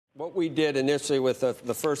What we did initially with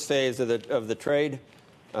the first phase of the trade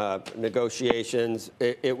negotiations,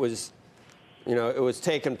 it was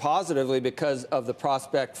taken positively because of the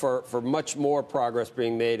prospect for much more progress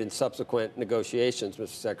being made in subsequent negotiations, Mr.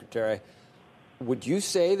 Secretary. Would you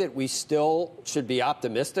say that we still should be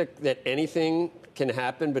optimistic that anything can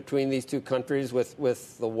happen between these two countries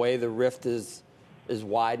with the way the rift is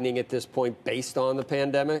widening at this point based on the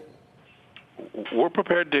pandemic? We're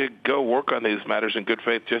prepared to go work on these matters in good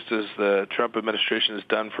faith, just as the Trump administration has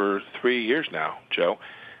done for 3 years now, Joe.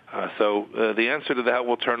 So the answer to that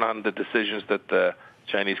will turn on the decisions that the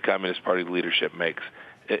Chinese Communist Party leadership makes.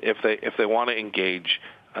 If they want to engage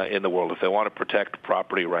in the world, if they want to protect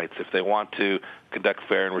property rights, if they want to conduct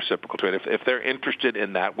fair and reciprocal trade, if they're interested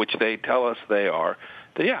in that, which they tell us they are,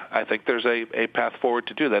 then yeah, I think there's a path forward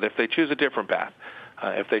to do that. If they choose a different path,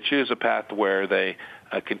 if they choose a path where they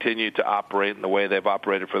continue to operate in the way they've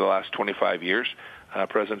operated for the last 25 years,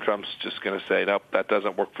 President Trump's just going to say, nope, that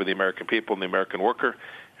doesn't work for the American people and the American worker,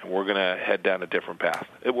 and we're going to head down a different path.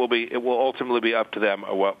 It will ultimately be up to them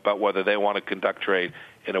about whether they want to conduct trade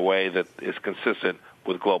in a way that is consistent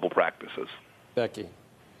with global practices. Becky.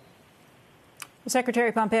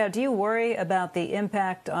 Secretary Pompeo, do you worry about the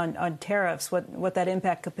impact on tariffs, what that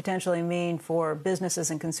impact could potentially mean for businesses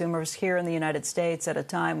and consumers here in the United States at a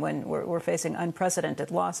time when we're facing unprecedented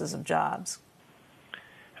losses of jobs?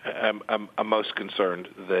 I'm most concerned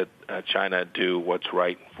that China do what's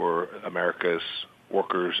right for America's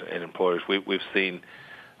workers and employers. We've seen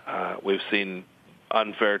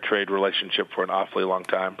unfair trade relationship for an awfully long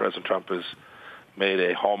time. President Trump has made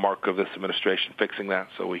a hallmark of this administration fixing that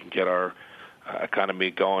so we can get our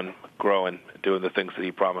economy going, growing, doing the things that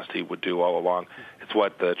he promised he would do all along. It's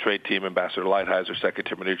what the trade team, Ambassador Lighthizer,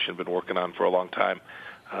 Secretary Mnuchin have been working on for a long time.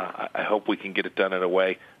 I hope we can get it done in a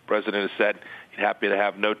way. The President has said he's happy to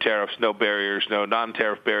have no tariffs, no barriers, no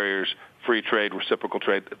non-tariff barriers, free trade, reciprocal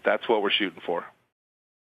trade. That's what we're shooting for.